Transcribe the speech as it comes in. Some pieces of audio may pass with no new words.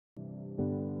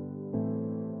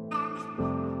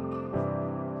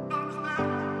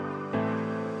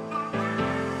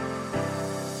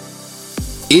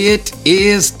It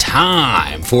is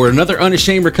time for another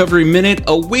Unashamed Recovery Minute,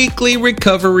 a weekly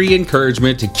recovery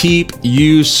encouragement to keep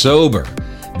you sober.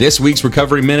 This week's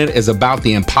Recovery Minute is about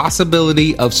the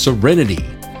impossibility of serenity.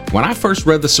 When I first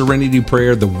read the Serenity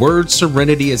prayer, the word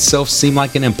serenity itself seemed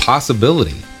like an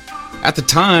impossibility. At the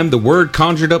time, the word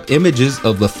conjured up images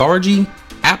of lethargy,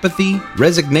 apathy,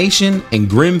 resignation, and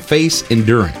grim-faced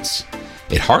endurance.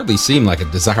 It hardly seemed like a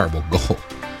desirable goal.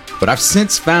 But I've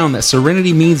since found that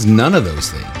serenity means none of those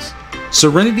things.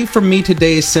 Serenity for me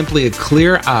today is simply a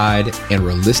clear-eyed and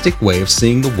realistic way of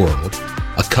seeing the world,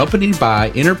 accompanied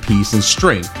by inner peace and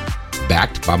strength,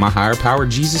 backed by my higher power,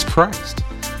 Jesus Christ.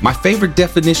 My favorite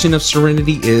definition of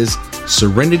serenity is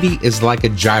like a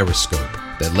gyroscope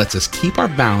that lets us keep our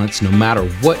balance no matter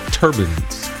what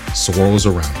turbulence swirls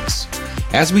around us.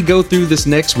 As we go through this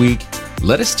next week,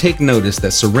 let us take notice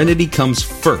that serenity comes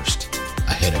first,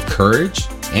 ahead of courage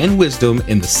and wisdom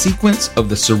in the sequence of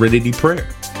the Serenity prayer.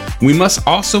 We must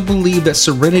also believe that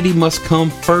serenity must come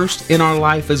first in our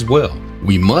life as well.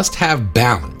 We must have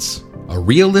balance, a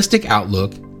realistic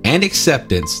outlook, and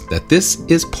acceptance that this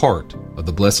is part of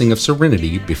the blessing of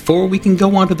serenity before we can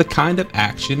go on to the kind of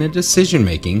action and decision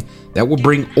making that will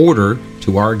bring order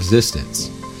to our existence.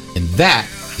 And that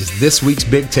is this week's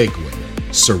big takeaway.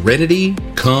 Serenity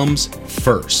comes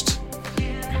first.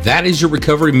 That is your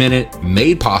Recovery Minute,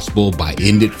 made possible by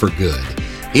End It for Good.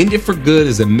 End It for Good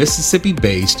is a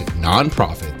Mississippi-based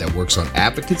nonprofit that works on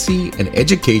advocacy and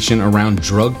education around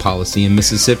drug policy in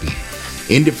Mississippi.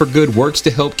 End It for Good works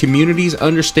to help communities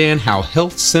understand how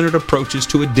health-centered approaches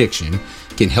to addiction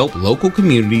can help local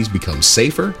communities become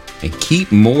safer and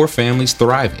keep more families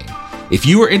thriving. If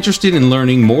you are interested in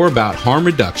learning more about harm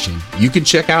reduction, you can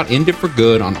check out End It for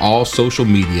Good on all social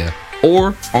media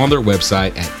or on their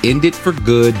website at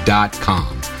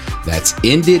enditforgood.com. That's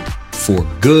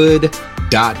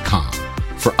enditforgood.com.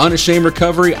 For Unashamed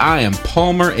Recovery, I am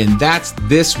Palmer, and that's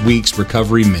this week's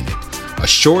Recovery Minute. A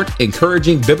short,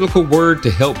 encouraging biblical word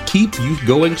to help keep you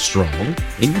going strong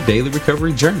in your daily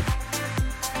recovery journey.